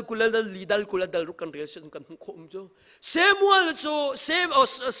ดัลกุลดัลลีดัลกุลดัลรุกันเรียนเช่นกันคมจู่เซมูลจู่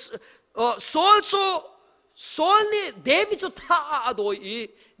โซลนี่เดวิดจู่ท่าโดย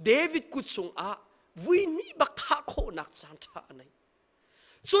เดวิดกุศลวินีบักท่าโคนักจานท่าไหน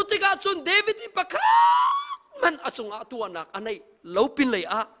จู่ที่กาจุนเดวิดบักมันอาจงตัวนักอันไหนเล่าปินเลย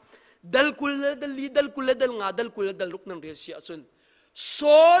ดัลกุลดัลลีดัลกุลดัลงาดัลกุลดัลรุกนั่นเรียนเสียจุนโซ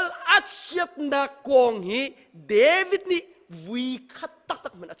ลอัดเสียนักกองฮีเดวิดนี่วิคัดตั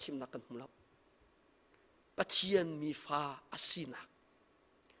กมันอัดชิมนักกันมุลับปัจเจียนมีฟ้าอาศินัก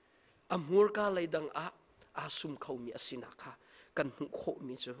อามหัวกาเลยดังอาสุมเขามีอาศินักค่ะกันหุโค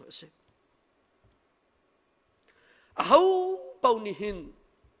มีเจอเสเอาเป่านิหิน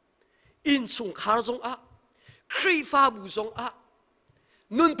อินสุงคาร์จงครีฟ้าบุจง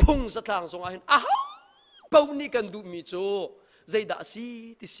นุนพุงสตางจงหินเอาเป่านี่กันดูมีโจใจด่าสิ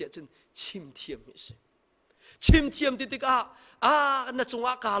ที่เสียจนชิมเทียมมิสิชิมเทียมติดกนัดจง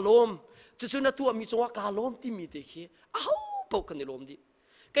กาลมจะจนนัดตัวมีจงกาลมที่มีเด็กเป่ากันในลมดิ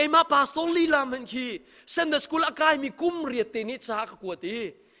ไก่มาปาสโลลีลามันคีเซนเดสกุลอากายมีกุมเรียดเตนิจ้ากกวดดี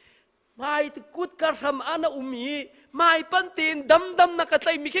ม ไม่ตะกุดกระทำอาณาอุมีไม่ปันตีนดำนักไต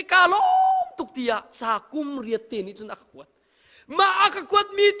มีแค่กาลมตุกเตียจากกุมเรียเตนิจนอักขวดมาอักขวด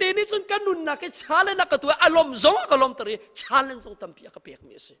มีเตนิจนกันนุนนักชาเลนักตัวอารมณ์ซงอารมณ์ตรีชาเลนซงตั้มพิอักเปียก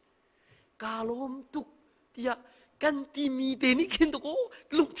มีสิกาลมตุกเตียกันตีมีเตนิขินตุก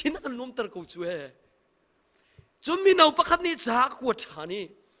ลุงทินักนมตระกูช่วยจนมีนาวประคับนี้จากขวดชานี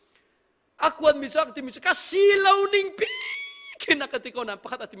อักขวดมีจากที่มีจากสีเหล่านิ่งปีขินักติโกนันประ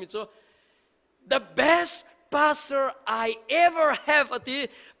คับที่มีจากthe best pastor I ever have ati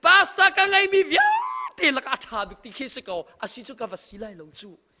pastor ka ngai mi via ti lak atha bik ti khisiko asi chu ka vasilai lo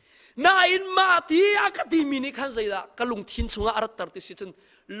chu na in ma ti akademi ni khan zaida kalung thin chunga arat tar ti si chun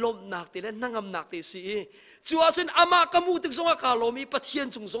lom nak ti le nangam nak ti si chu asin ama kamu tik zonga kalomi pathian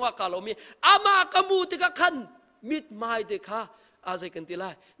chung zonga kalomi ama kamu tik khan mit mai de kha azai kan ti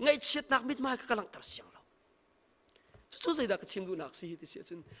lai ngai chet nak mit mai ka kalang tar siang chu zai da ka chim du nak si ti sia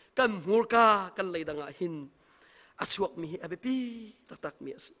chun kan murka kan lei da nga hin a chuak mi a be pi tak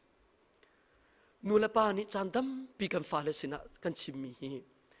mi as nu la pa ni chan dam pi kan fa le sina kan chim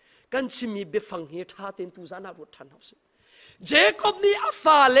mi be fang hi tha ten tu zana ro than haus jacob ni a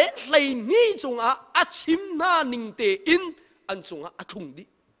fa le hlei ni chunga a chim na ning te in an chunga a thung di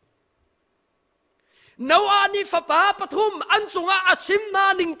nau ani fa pa pathum an chunga a chim na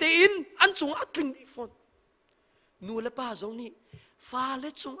ning te in an chunga a tling di fon nu la pa zong ni fa le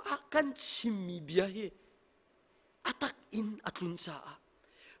chung a kan chimmi bia hi atak in atlun sa a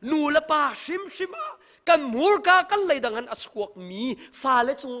nu la pa shim a kan mur ka kan lei dangan achkuak mi fa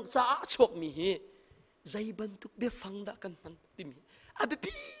le chung cha a chok mi hi zai ban tuk be fang da kan man ti mi a be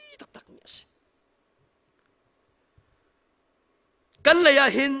pi tak mi ase kan le ya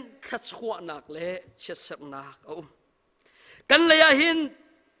hin thach khwa nak le chet sak nak kan le ya hin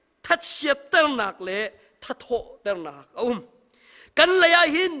thach siap tar nak leทัดโถเตอร์นักกันเลย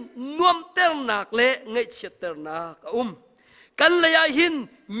หินนวมเตอร์นักเละไงเชตเตอร์นักกันเลยหิน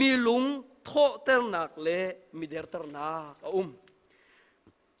มีลุงโถเตอร์นักเละมีเดอร์เตอร์นัก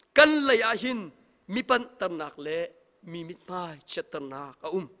กันเลยหินมีปันเตอร์นักเละมีมิดไม้เชตเตอร์นัก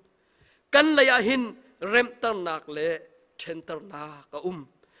กันเลยหินเรมเตอร์นักเละเชนเตอร์นัก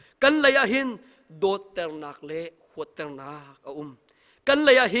กันเลยหินโดดเตอร์นักเละหัวเตอร์นักกันเล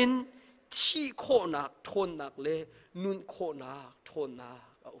ยหินที่โคนักทนนักเลยนุนโคนักทนนั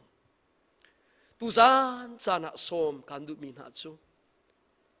กตุจานจานะสมกันดูมีนาจู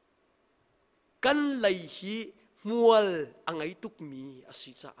กันเลยฮีมัวอังไงตุกมีอา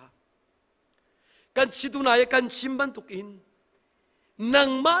ศิจ้ากันชิดุนายกันชิมบันตุกินนัง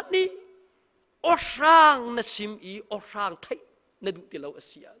มานีอร่างนัชิมอีอร่างไทยนัดูที่เราอา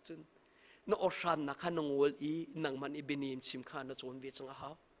ศิยาจุนนอร่างนักขันงวลอีนังมันอีเบนิมชิมขานจวนเวจังอาห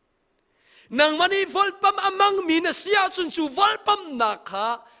านังมันอีวอลปัมอามังมีนาเสียจุนจูวอลปัมนักขา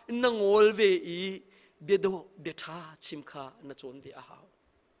นังวลเวอีเบโดเบธาชิมขานจวนเวอาหา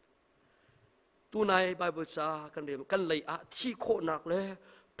ตัวนายไบเบิลจ้ากันเรียนกันเลยอะที่โคนักเลย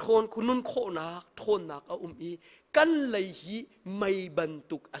ทนคุณนุ่นโคนักทนนักเอาอีกันเลยฮีไม่บรร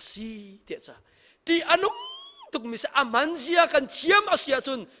ทุกอาศีเดียจ้าที่อนุตุกมิสอามันเสียกันเทียมอาเซียจ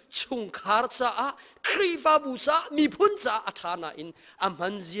นชุงคาร์จ้าครีฟาบูจ้ามีพุ่นจ้าอัฐานาอินอามั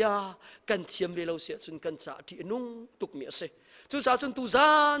นเสียกันเทียมเวลาเสียจนกันจ้าที่อนุตุกมิสจุจ้าจนตุจ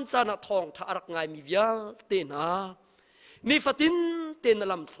านจานะทองทารักไงมีวิญเตนานี่ฟัตินเตน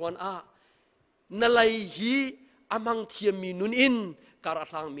ลำทวนอานั่นเลยฮีอามังเทียมมีนุนอินการ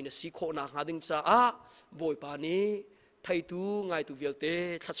ทางมีนสีโคนาหาดึงจ้าบ่อยปานี้ไทยตูไงตูเวลเต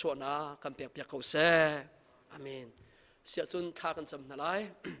ทัดชวนากันเปียกเปียกเขาเสอาเมนเสียจนท่ากันจำนั่นเลย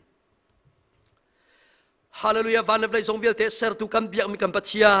ฮาเลลูยาวันนี้ทรงเวลเตเสร์ตุกันเปียกมีกันปัจ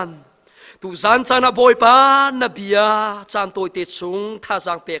จัยตูจันจานาบ่อยปานนบียจานตัวเตชุงท่าจ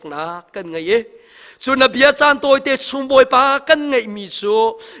างเปียกนักกันไงส่วนนบียจานตัวเตชุงบ่อยปากันไงมีโซ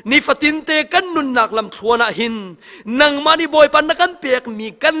นี่ฟัตินเตกันนุนนักลำทวนหินนังมานี่บ่อยปานนักกันเปียกมี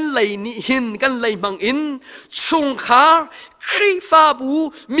กันเลยนี่หินกันเลยมังอินชุงขาครีฟาบู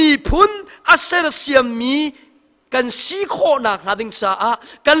มีพุนอาเซรเซียมีกันสีโคนักหาดิงจ้า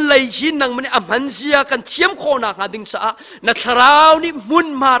กันเลยหินนังมันอามันเสียกันเทียมโคนักหาดิงจ้านัทราวนี่มุน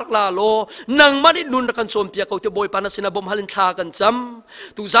มาร์กลาโลนังมันนี่นุนกันสมเปียกเขาจะบ่อยปานาสินาบมฮัลินชากันจ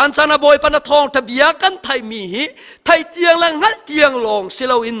ำตุจานจานาบ่อยปานาทองทะเบียกันไทยมีไทยเตียงลังหัลเตียงลองเซ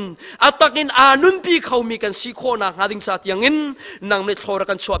ลวินอัตกินอานุนปีเขามีกันสีโคนักหาดิงจ้าเตียงอินนังมันทอร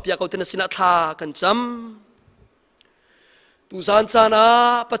กันสวบเปียกเขาจะนาสินาทากันจำตุจานจานา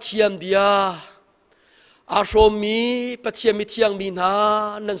ปัจเจียนเบียอารมณ์มีปัจเจียมีเทียงมีนา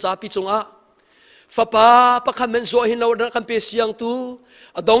นันซาปิจงอาฟ้าป้าประคำเมนโซหินเราดันกันเปเสียงตู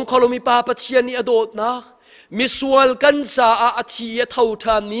อดองคอลมีป้าปัจเจียนี่อโดดนะ มิสวลกันซาอาทีเท่าท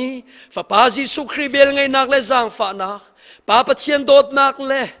านนี้ฟาปาจิสุครีเวลไงนักเลจางฝานักปาปะเทียนโดดนัก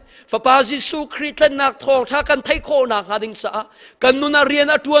เลฟาปาจิสุครีตนักทองถ้ากันไทยโคนักหาดิงสากันนุนาเรีย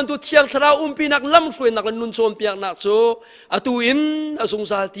นอตวนตุเทียงทราปีนักล้ำสวยนักนุนโซนเปียกนักโซอตุอินอสง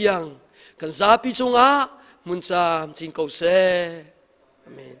สารเตียงกันซาปิจงอามุนซามจิงเกาเซอา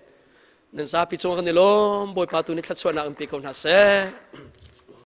เมนนันซาปิจงกันนิลมบอยปาตุนิทัศวนักปีกนาเซ